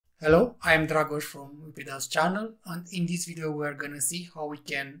Hello, I am Dragoș from Wikipedia's channel, and in this video we are going to see how we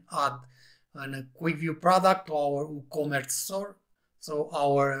can add a quick view product to our WooCommerce store so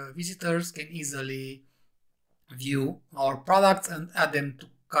our visitors can easily view our products and add them to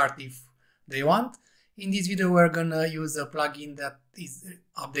cart if they want. In this video we are going to use a plugin that is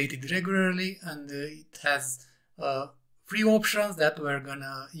updated regularly, and it has 3 options that we're going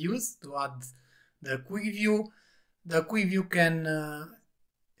to use to add the quick view. The quick view can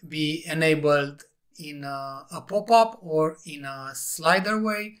be enabled in a pop-up or in a slider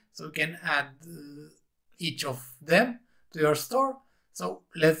way, so you can add each of them to your store. So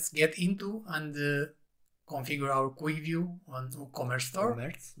let's get into and configure our quick view on WooCommerce store.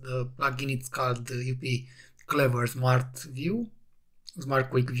 The plugin is called UP Clever Smart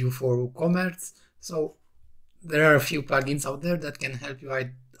Quick View for WooCommerce. So there are a few plugins out there that can help you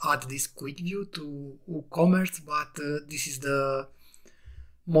add this quick view to WooCommerce, but this is the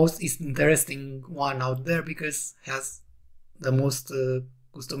most interesting one out there because it has the most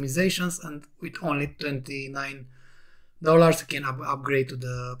customizations, and with only $29 you can upgrade to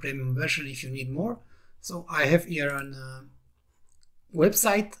the premium version if you need more. So I have here a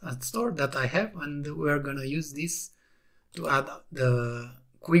website and store that I have, and we're gonna use this to add the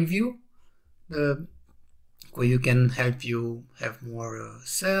quick view. The quick view can help you have more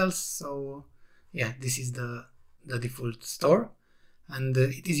sales. So yeah, this is the default store. And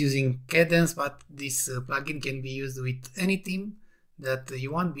it is using Cadence, but this plugin can be used with any theme that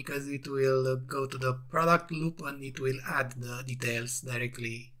you want, because it will go to the product loop and it will add the details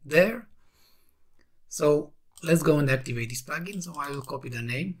directly there. So let's go and activate this plugin. So I will copy the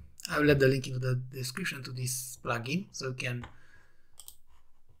name. I will add the link into the description to this plugin so you can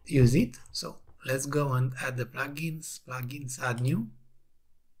use it. So let's go and add the plugins. Add new.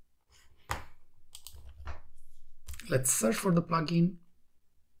 Let's search for the plugin.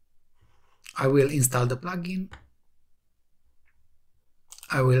 I will install the plugin.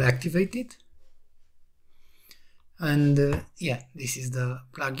 I will activate it. And yeah, this is the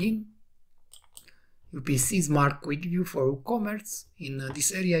plugin. UPC Smart Quick View for WooCommerce. In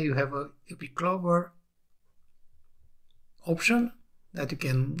this area you have a UP Clover option that you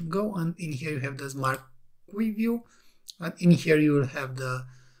can go, and in here you have the Smart Quick View, and in here you will have the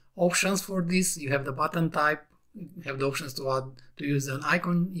options for this. You have the button type. You have the options to use an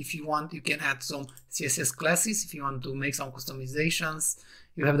icon if you want. You can add some CSS classes if you want to make some customizations.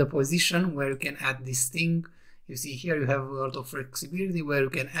 You have the position where you can add this thing. You see here you have a lot of flexibility where you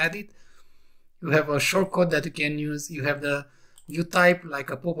can add it. You have a shortcut that you can use. You have the view type like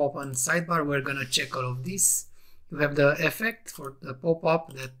a pop-up and sidebar. We're gonna check all of this. You have the effect for the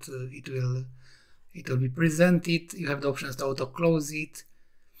pop-up that it will be presented. You have the options to auto close it.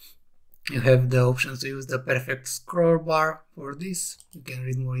 You have the options to use the perfect scroll bar for this. You can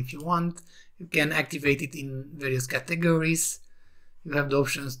read more if you want. You can activate it in various categories. You have the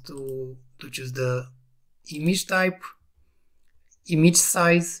options to choose the image type, image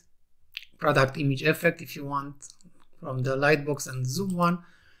size, product image effect if you want from the lightbox and zoom one.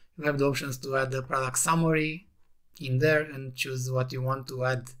 You have the options to add the product summary in there and choose what you want to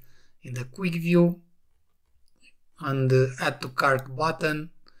add in the quick view, and add to cart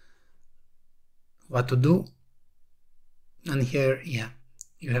button, what to do. And here, yeah,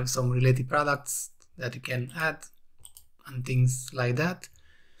 you have some related products that you can add and things like that.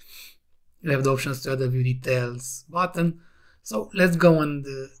 You have the options to add the view details button. So let's go and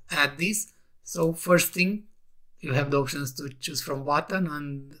add this. So first thing, you have the options to choose from button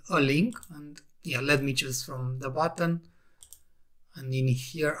and a link, and yeah, let me choose from the button. And in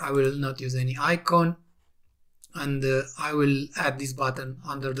here I will not use any icon, and I will add this button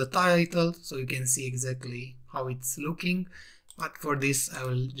under the title so you can see exactly how it's looking. But for this I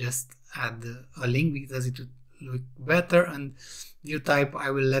will just add a link because it would look better. And view type, I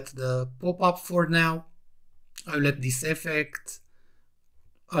will let the pop-up for now. I will let this effect,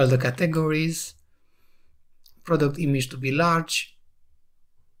 all the categories, product image to be large.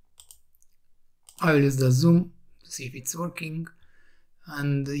 I will use the zoom to see if it's working.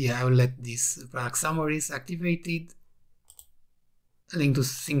 And yeah, I will let this product summaries activated. Link to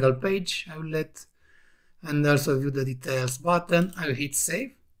single page I will let, and also view the details button. I will hit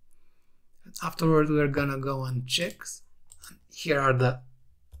save. Afterward we're gonna go and check. Here are the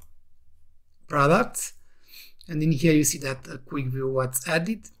products, and in here you see that a quick view what's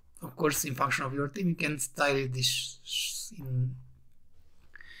added. Of course, in function of your theme you can style this in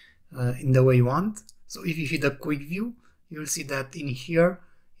the way you want. So if you hit the quick view, you will see that in here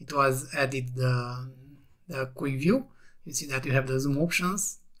it was added the quick view. You see that you have the zoom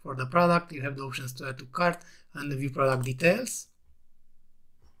options for the product, you have the options to add to cart and the view product details.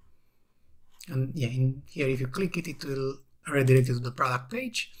 And yeah, in here, if you click it, it will redirect you to the product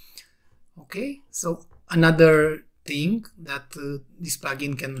page. Okay, so another thing that this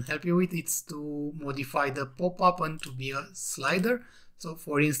plugin can help you with is to modify the pop-up and to be a slider. So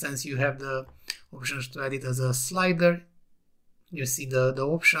for instance, you have the options to add it as a slider. You see the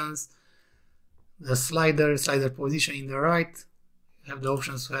options, the slider position in the right. You have the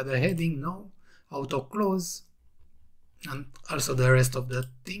options to add a heading, no, auto close, and also the rest of the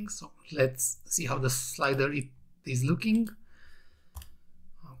things. So let's see how the slider is looking.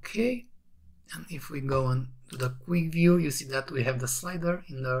 Okay, and if we go on to the quick view, you see that we have the slider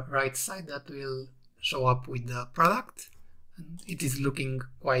in the right side that will show up with the product, and it is looking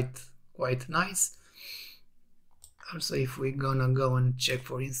quite nice. Also, if we're gonna go and check,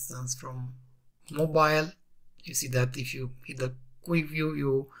 for instance, from mobile, you see that if you hit the quick view,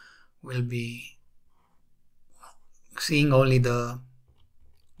 you will be seeing only the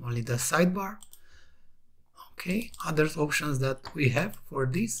sidebar. Okay, other options that we have for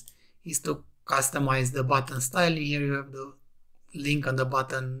this is to customize the button style. Here you have the link on the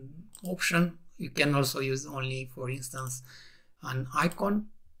button option. You can also use only, for instance, an icon.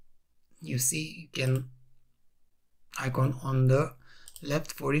 You see, you can icon on the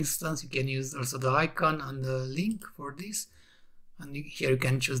left, for instance. You can use also the icon and the link for this, and here you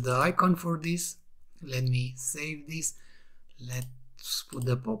can choose the icon for this. Let me save this. Let's put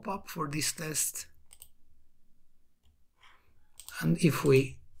the pop-up for this test, and if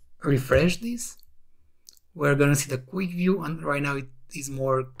we refresh this, we're gonna see the quick view, and right now it is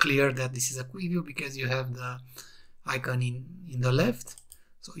more clear that this is a quick view because you have the icon in the left.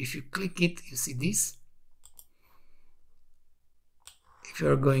 So if you click it, you see this. If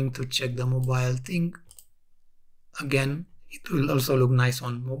you're going to check the mobile thing, again, it will also look nice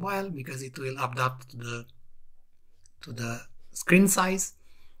on mobile because it will adapt to the screen size.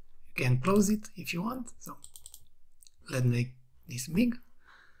 You can close it if you want. So let's make this big,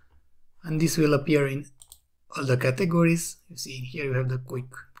 and this will appear in all the categories. You see here you have the quick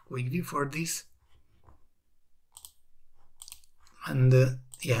view for this, and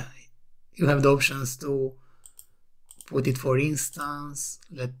yeah, you have the options to put it, for instance,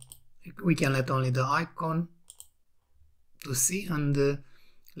 we can let only the icon to see, and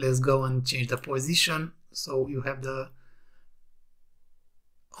let's go and change the position. So you have the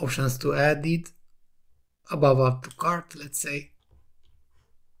options to add it above up to cart, let's say.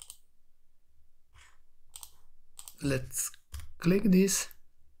 Let's click this,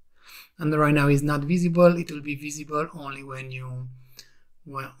 and right now it's not visible. It will be visible only when you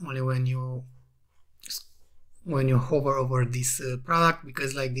hover over this product,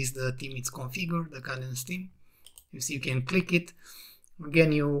 because like this the theme is configured, the cadence theme. You see, you can click it.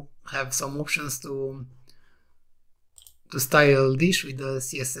 Again, you have some options to style this with the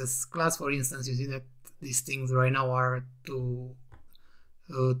CSS class. For instance, you see that these things right now are too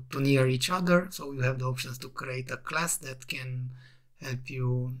near each other, so you have the options to create a class that can help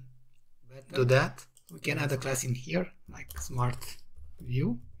you do that. We can add a class in here like smart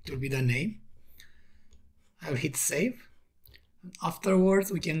view. It will be the name. I'll hit save.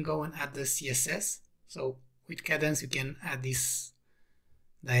 Afterwards, we can go and add the CSS. So with Cadence, you can add this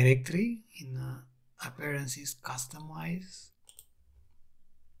directory in appearances, customize,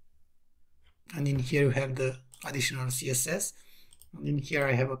 and in here you have the additional CSS. And in here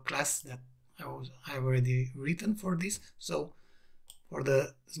I have a class that I've already written for this. So for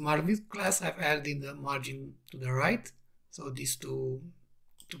the smart view class, I've added the margin to the right, so this to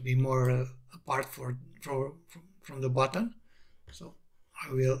be more apart from the button. So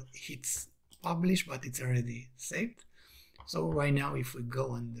I will hit publish, but it's already saved. So right now, if we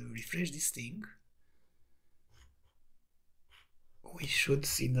go and refresh this thing, we should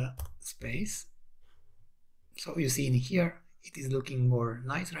see the space. So you see in here, it is looking more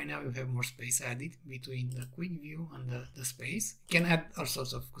nice. Right now you have more space added between the quick view and the space. You can add all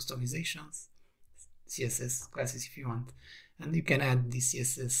sorts of customizations, CSS classes if you want, and you can add the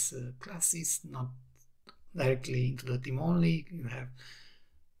CSS classes not directly into the theme only. You have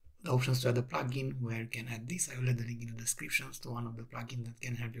the options to add a plugin where you can add this. I will add the link in the descriptions to one of the plugins that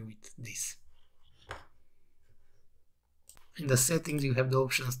can help you with this. In the settings, you have the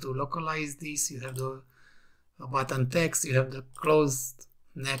options to localize this. You have the button text, you have the closed,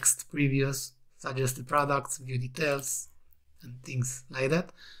 next, previous, suggested products, view details, and things like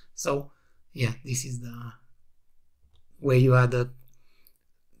that. So yeah, this is the way you add a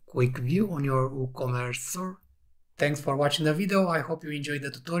quick view on your WooCommerce store. Thanks for watching the video. I hope you enjoyed the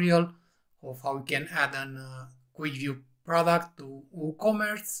tutorial of how you can add a quick view product to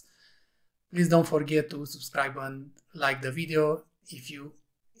WooCommerce. Please don't forget to subscribe and like the video if you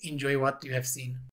enjoy what you have seen.